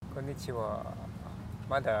こんにちは。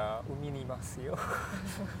まだ海にいますよ。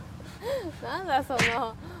なんだそ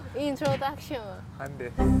のイントロダクション。ハン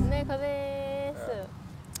です。猫で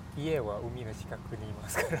す。家は海の近くにいま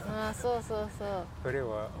すから。あ、そうそうそう。これ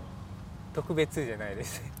は特別じゃないで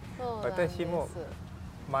す。そうなんです。私も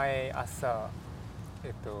毎朝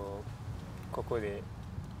ここで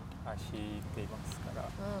走っていますから。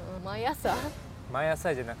毎朝？毎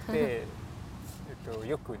朝じゃなくて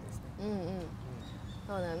よくですね。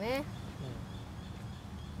そうだね。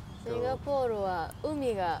シンガポールは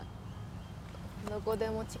海がどこで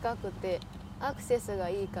も近くてアクセスが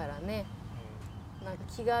いいからね、なんか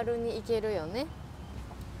気軽に行けるよね。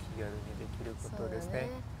気軽にできることですね。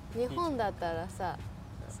日本だったらさ、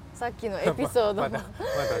さっきのエピソードも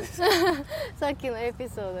さっきのエピ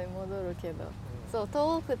ソードに戻るけど、そう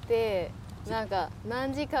遠くてなんか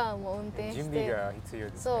何時間も運転して準備が必要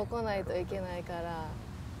ですね。そう来ないといけないから、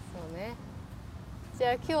そうね。じ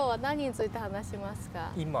ゃあ今日は何について話します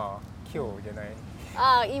か？今日じゃない。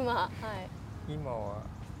ああ今、はい。今は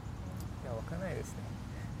いやわかんないですね。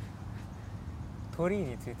鳥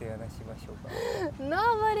について話しましょうか。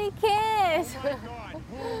Nobody cares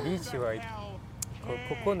ビーチはこ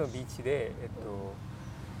このビーチで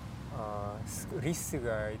リス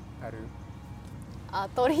がある。あ、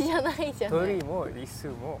鳥じゃないじゃない。鳥もリス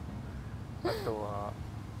もあとは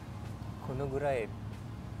このぐらい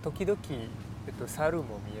時々猿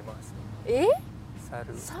も見えます。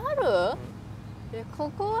猿？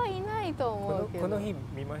ここはいないと思うけど。この日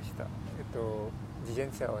見ました。自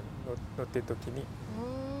転車を乗ってる時に。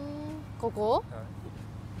ここ？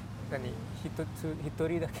何？一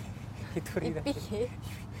人だけ。一匹ね。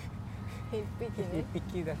一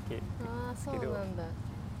匹だけ。ああ、そうなんだ。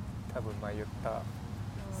多分迷った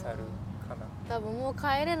猿かな。多分もう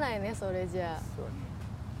帰れないね、それじゃあ。そうね。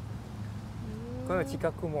この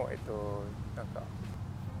近くもなんか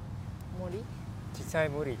森？小さい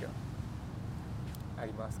森があ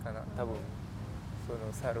りますかな。多分その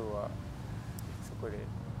猿はそこで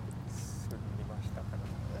住みましたか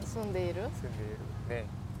な。住んでいるね。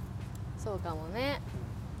そうかもね。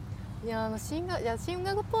いやシンガ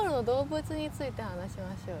ポールの動物について話し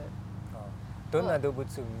ましょうよ。どんな動物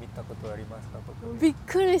見たことありますか？びっ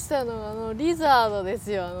くりしたのはリザードです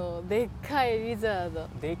よ。でっかいリザード。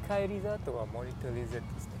でっかいリザードはモニターリザード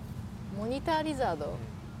ですね。モニターリザード？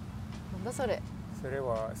なんだそれ？それ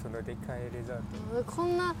はそのでっかいリザード。こ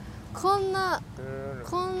んな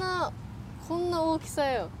大きさ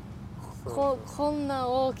よ。こんな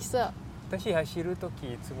大きさ。私走ると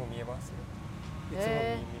きいつも見えますよ。いつも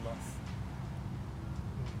見ます。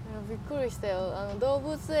びっくりしたよ。動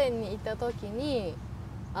物園に行った時に、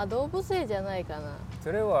動物園じゃないかな。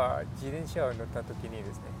それは自転車を乗った時に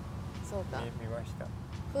ですね。そうか。見ました。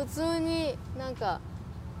普通になんか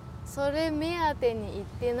それ目当てに行っ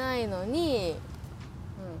てないのに、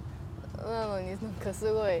なのになんか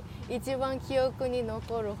すごい一番記憶に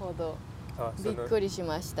残るほどびっくりし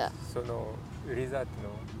ました。そのリザー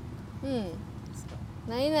ドの。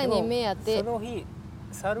何々目当て。その日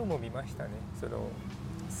猿も見ましたね。その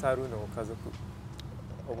猿の家族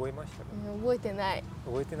覚えましたか？覚えてない。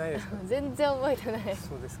覚えてないですか？全然覚えてない。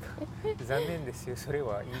そうですか。残念ですよ。それ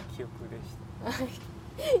はいい記憶でし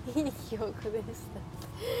た。いい記憶でし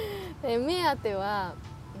た。目当ては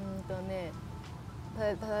例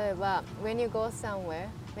えば when you go somewhere,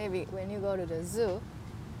 maybe when you go to the zoo,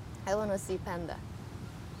 I want to see panda.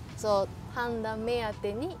 So パンダ目当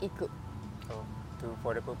てに行く。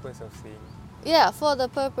For the purpose of seeing. Yeah, for the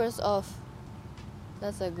purpose of.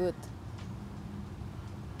 That's a good.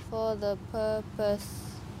 For the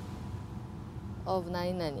purpose of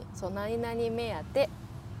何々。そう、何々目当て。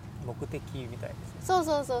目的みたいですね。そう、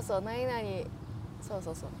何々。そうい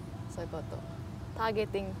うこと。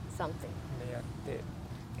Targeting something。目当て。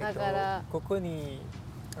だからここに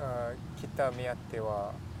来た目当て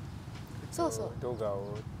は、動画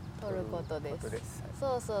を撮ることです。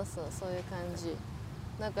そういう感じ。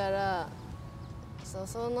だから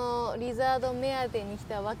そのリザード目当てに来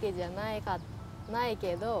たわけじゃない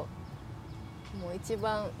けど、もう一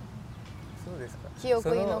番記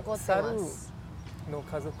憶に残ってます。猿の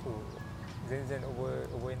家族全然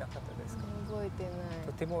覚えなかったですか？覚えてない。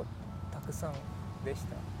とてもたくさんでし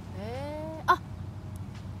た。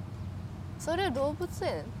それ動物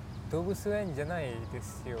園？動物園じゃないで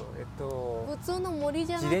すよ。普通の森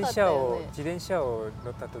じゃなかったよね。自転車を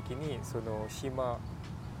乗った時にその島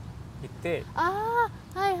行って。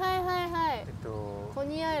コ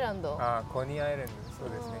ニーアイランド。コニーアイランド、そう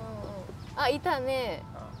ですね。いたね。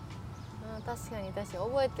確かに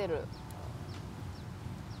覚えてる。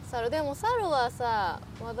でも猿はさ、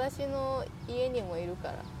私の家にもいるか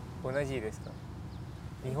ら。同じですか？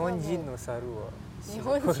日本人の猿は日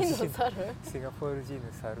本人の猿シンガポール人の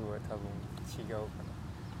猿は多分違うか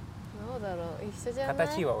どうだろう、一緒じゃな。ない？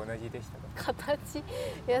形は同じでしたか？形、い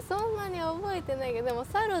やそんなに覚えてないけど、でも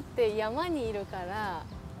猿って山にいるから、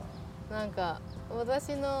なんか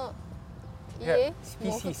私のいや家スピ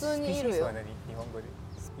ーシーもう普通にいるよ。スピーシーは何？日本語で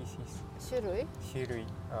スピーシース種類？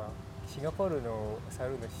あ、シンガポールの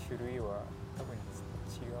猿の種類は多分違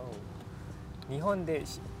う。日本で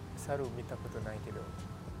猿見たことないけどわ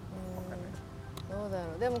かんない。どうだ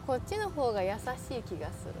ろう。でもこっちの方が優しい気が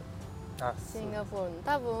する。あ、シンガポールの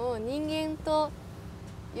多分人間と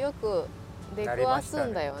よく出くわす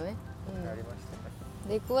んだよね。なりましたね。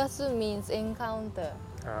出くわす means encounter,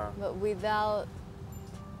 あ but without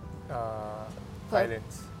あ、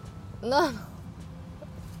violence。no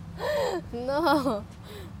no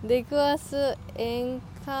出くわす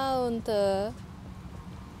encounter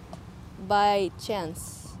by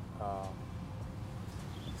chance。ああ、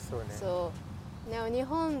そうね。そうでも日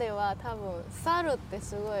本では多分猿って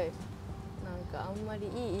すごいなんかあんまり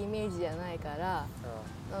いいイメージじゃないから、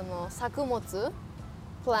作物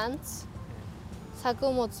plants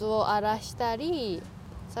作物を荒らしたり、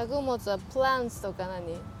作物は plants とか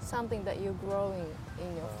something that you're growing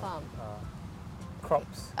in your farm。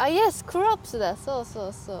 crops。あ、yes crops だ。そうそ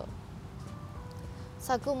うそう。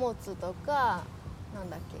作物とかなん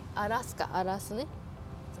だっけ、荒らすね。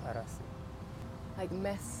荒らす。like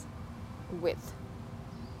mess with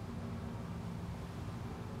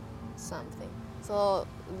something. So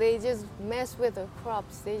they just mess with the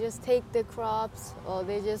crops. They just take the crops, or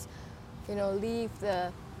they just, leave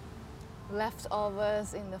the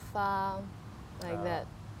leftovers in the farm like that.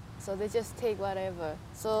 So they just take whatever.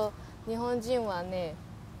 So 日本人はね、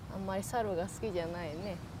あんまり猿が好きじゃない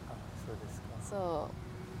ね。あ、そうですか。そ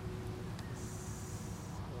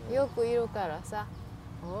う。よくいるからさ。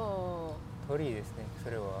おお。鳥ですね。そ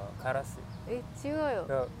れはカラス。違う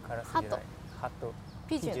よ。カラスじゃない。ハト。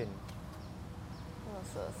ピジョン。そう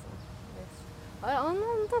そうそう。あれ、あんな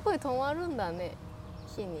とこに泊まるんだね。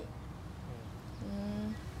木に。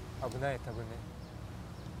危ない、多分ね。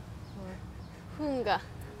糞が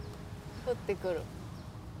降ってくる。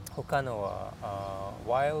他のは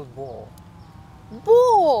ワイルドボー。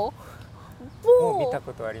ボー。もう見た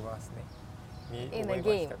ことありますね。In 覚 the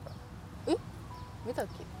えまし game。たか？見たっ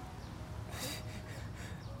け？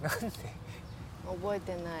なんで？覚え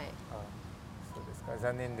てない。そうですか。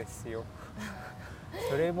残念ですよ。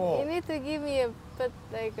それも。You need to give me a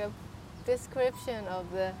description of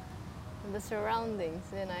the surroundings,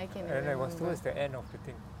 then I can remember. What was the end of the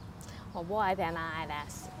thing? 覚えてないで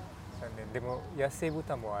す。残念。でも野生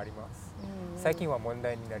豚もあります。最近は問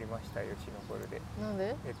題になりましたよ、シンガポールで。なん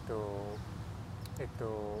で？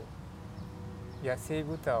野生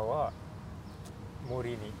豚は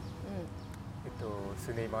森に、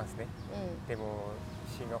住んでいますね。でも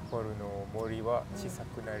シンガポールの森は小さ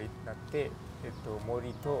くなって、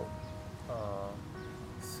森と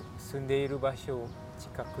住んでいる場所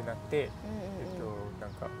近くなって、なん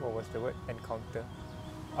か what was the word? Encounter。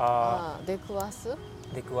出くわす？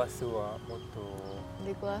出くわすはもっと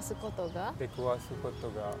出くわすことがもっ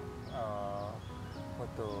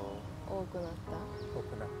と多くなった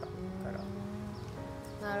から。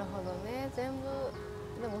なるほどね。全部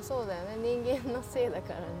でもそうだよね。人間のせいだ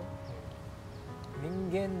からね。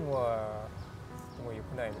人間はもう良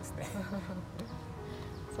くないですね。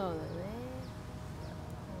そうだね。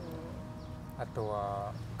あと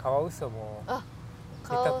はカワウソも見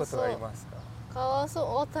たことありますか？カワウソ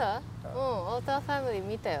オター？オターファミリー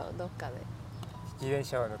見たよ、どっかで。自転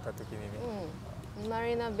車を乗った時にね。マ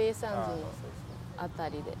リーナベイサンズのあた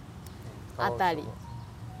りで。あたり。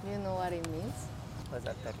You know what it means? まず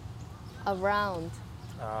あたり。Around。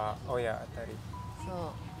おやあたり。そ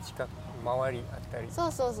う。近く周りあたり。そ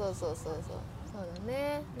うだ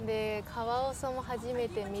ね。でカワウソも初め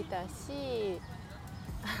て見たし、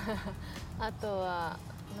あとは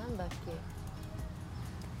なんだっけ。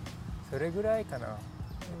それぐらいかな。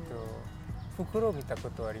フクロウ見たこ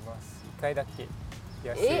とあります。1回だけ。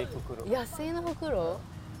野生フクロウ。野生のフクロ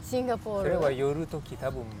ウ？シンガポール。それは夜時多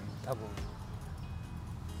分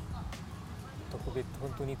特別、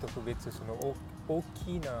本当に特別、その大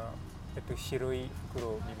きな白いフクロ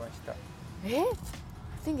ウを見ました。I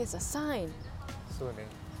think it's a sign。そうね。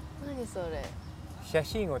何それ？写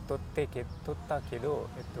真を撮ったけど、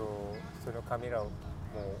そのカメラをもう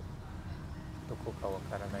どこかわ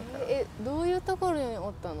からないから。どういうところにお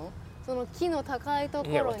ったの？その木の高いところ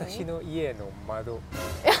に？いや、私の家の窓。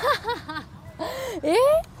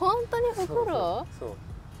本当にフクロウ？そう。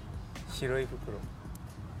白いフクロウ。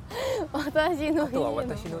私の家の。あとは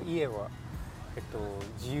私の家は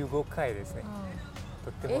15階ですね。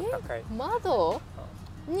とっても高い。窓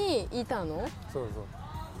にいたの？そう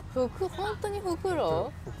そう。本当にフク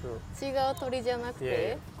ロウ？違う鳥じゃなくて？いやい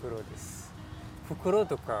や、フクロウです。フクロウ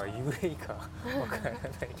とか幽霊かわからない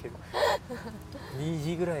けど2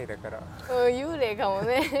時ぐらいだから幽霊かも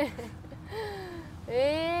ね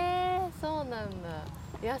そうなんだ。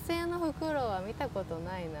野生のフクロウは見たこと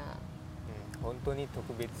ないな。本当に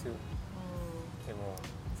特別、でも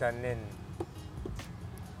残念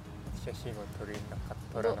写真を撮ら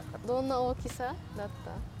なかった。どんな大きさだっ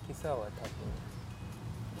た？大きさは多分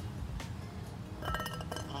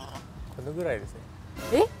このぐらいです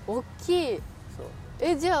ね。大きい。そ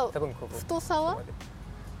う。じゃあ多分ここ太さは？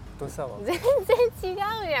太さは全然違う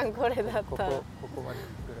やんこれだったら。ここまで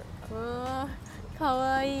ぐらいか。か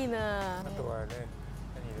わいいな。あとはね、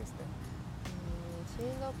何ですね。シン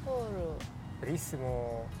ガポール。リス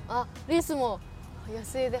も。リスも野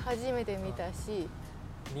生で初めて見たし。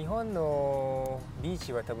日本のビー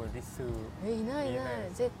チは多分リスいない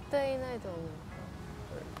絶対いないと思う。いっ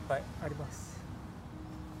ぱいあります。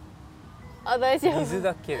大丈夫。水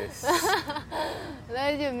だけです。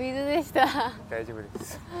大丈夫、水でした。大丈夫で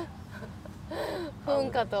す。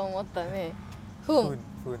糞かと思ったね。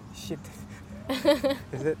シッ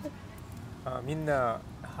みんな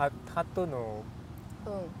ハトの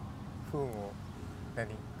糞を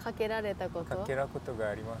かけられたこと？かけらことが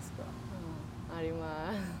ありますか？あり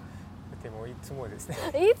ます。でもいつもですね。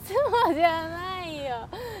いつもじゃないよ。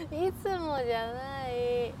いつもじゃな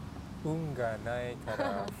い。運がないか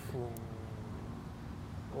ら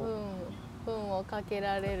糞をかけ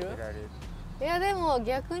られる。いやでも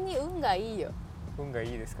逆に運がいいよ。運が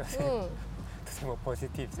いいですか？とてもポジ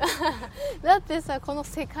ティブです。だってさ、この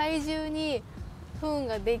世界中に糞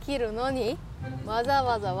ができるのにわざ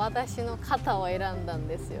わざ私の肩を選んだん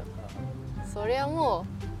ですよ。そりゃも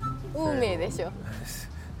う運命でしょ。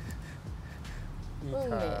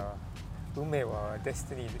運命はデス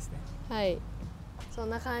ティニーですね。はい、そん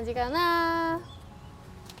な感じかな。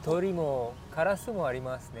鳥もカラスもあり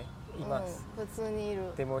ますね。います。普通にい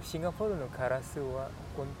る。でもシンガポールのカラスは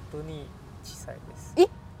本当に小さいです。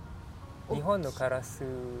日本のカラス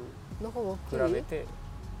の方が比べて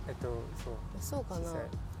そうかな。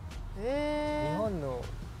日本の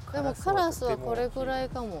でもカラスはこれぐらい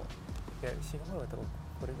かも。いや、シンガポールは多分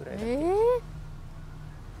これぐらいだけ。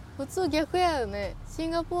普通逆やよね。シ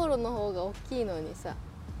ンガポールの方が大きいのにさ、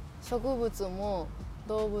植物も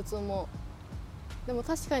動物も。でも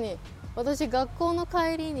確かに私学校の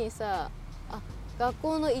帰りにさ、学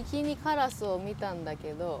校の行きにカラスを見たんだ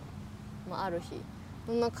けど、ある日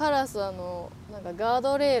そのカラスなんかガー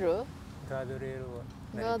ドレールはガードレール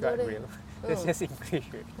そうガードレール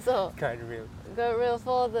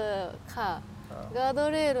for the car ガード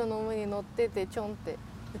レールの上に乗っててちょんって、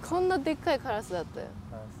こんなでっかいカラスだったよ。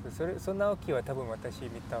そんな大きいは多分私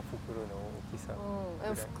見たフクロウの大きさ。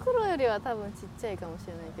フクロウよりは多分ちっちゃいかもし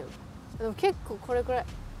れないけど、でも結構これくらい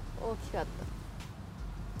大きかっ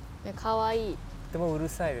た。かわいい。とてもうる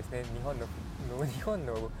さいですね。日本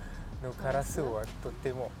のカラスはと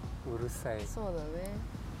てもうるさい。そうだね。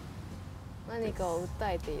何かを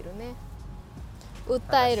訴えているね。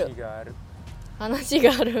訴える。話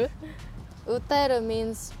がある。訴える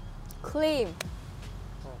means claim.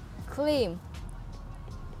 Claim.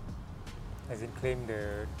 As in claim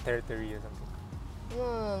the territory or something.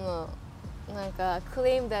 No. なんか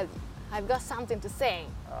claim that I've got something to say.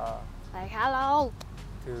 Like hello.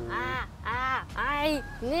 I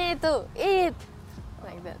need to eat.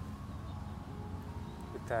 Like that.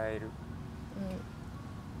 歌える。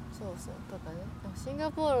そうとかね。でもシン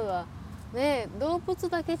ガポールはね、動物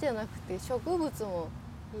だけじゃなくて植物も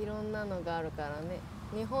いろんなのがあるからね。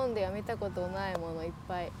日本では見たことないものいっ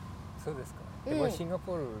ぱい。そうですか。でもシンガ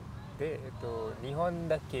ポールで、日本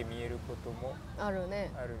だけ見えることもある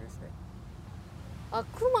ね。あるんですね。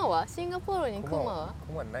クマはシンガポールにクマは？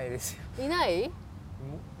クマないですよ。いない？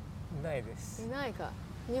ないです。いないか。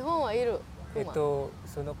日本はいる。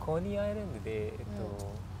そのコニーアイランドで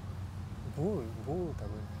ブール多分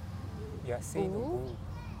野生のブール。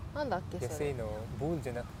なんだっけそれ？野生のブールじ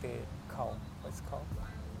ゃなくてカオ。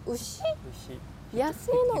牛？牛。野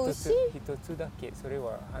生の牛？一つだけ。それ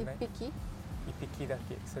は一匹だ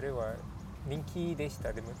け。それは人気でし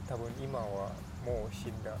た。でも多分今はもう死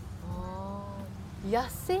んだ。野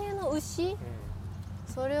生の牛？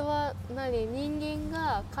それは人間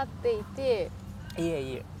が飼っていて。い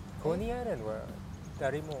えコニーアイランドは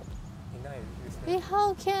誰もいないですね。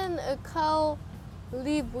How can a cow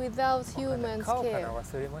live without humans care? カオかな、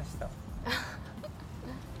忘れました。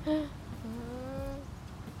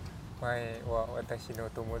前は私の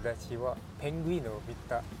友達はペンギンを見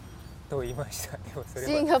たと言いました。でもそれは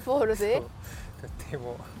シンガポールでそうとって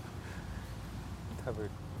も多分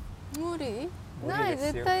無理無ない理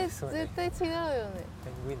ですよ絶対そうね絶対違うよね。ペ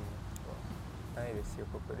ンギンはないですよ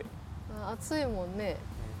ここで、あ暑いもんね。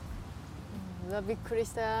うわびっくりし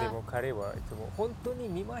た。でも彼はいつも本当に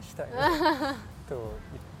見ましたよと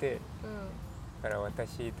言ってから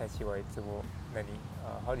私たちはいつも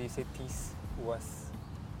How do you say tease was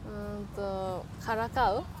から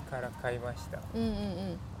かうから買いました。うんうんう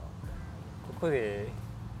んこ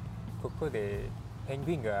こでペン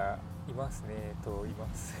ギンがいますねと言い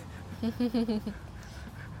ます。ピ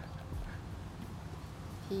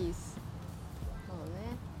ースそうね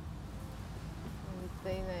絶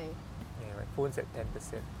対いない。Yeah, my phone's at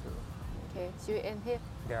 10%. Okay, should we end here?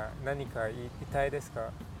 じゃあ何か言いたいですか？言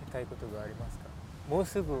いたいことがありますか？もう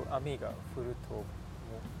すぐ雨が降ると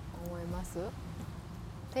思います。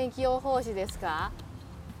天気予報士ですか？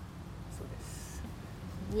そうです。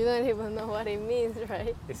You don't even know what it means,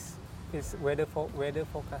 right? It's weather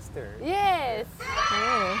forecaster. Yes!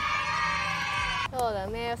 そうだ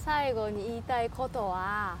ね。最後に言いたいこと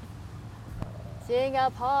はシンガ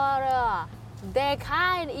ポールで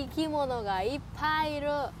かい生き物がいっぱいいる。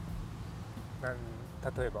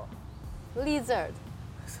例えばLizard.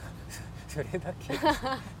 それだけ。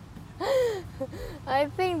I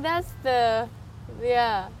think that's the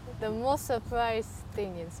most surprised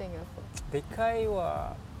thing in Singapore. でかい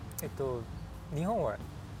は日本は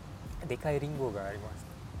でかいリンゴがあります。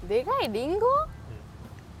でかいリンゴ？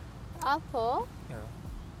アップ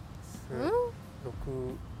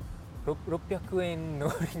ル？600円の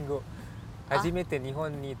リンゴ。初めて日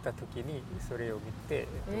本に行った時にそれを見て、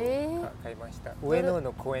買いました。上野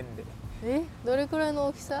の公園で。どれくらいの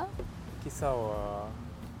大きさ？大きさは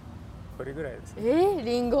これぐらいです。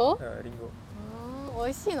リンゴ？リンゴ。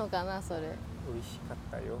美味しいのかなそれ？美味しかっ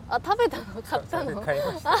たよ。食べたの？買ったの？買い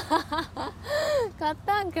ました。買っ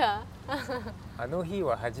たんか。あの日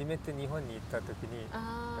は初めて日本に行った時にだ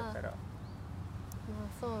から。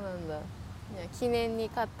そうなんだ。いや記念に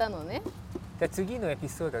買ったのね。じゃあ次のエピ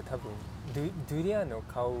ソードは多分ドゥリアンを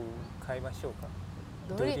買いましょうか。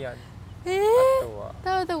ドゥリアン。あとは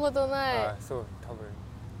食べたことない。そう多分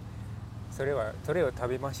それを食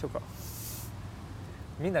べましょうか。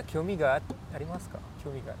みんな興味がありますか？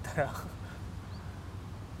興味があったら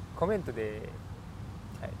コメントで、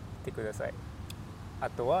言ってください。あ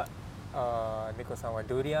とは猫さんは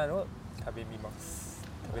ドゥリアンを食べてみます。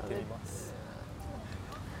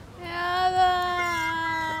やだ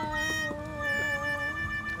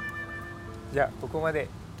じゃあここまで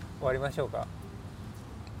終わりましょうか。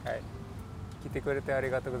来てくれてあ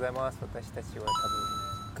りがとうございます。私たちは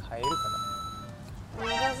多分帰るかな。お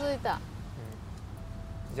腹すいた。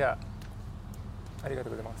じゃあありがと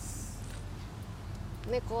うございます。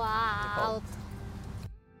猫はアウト。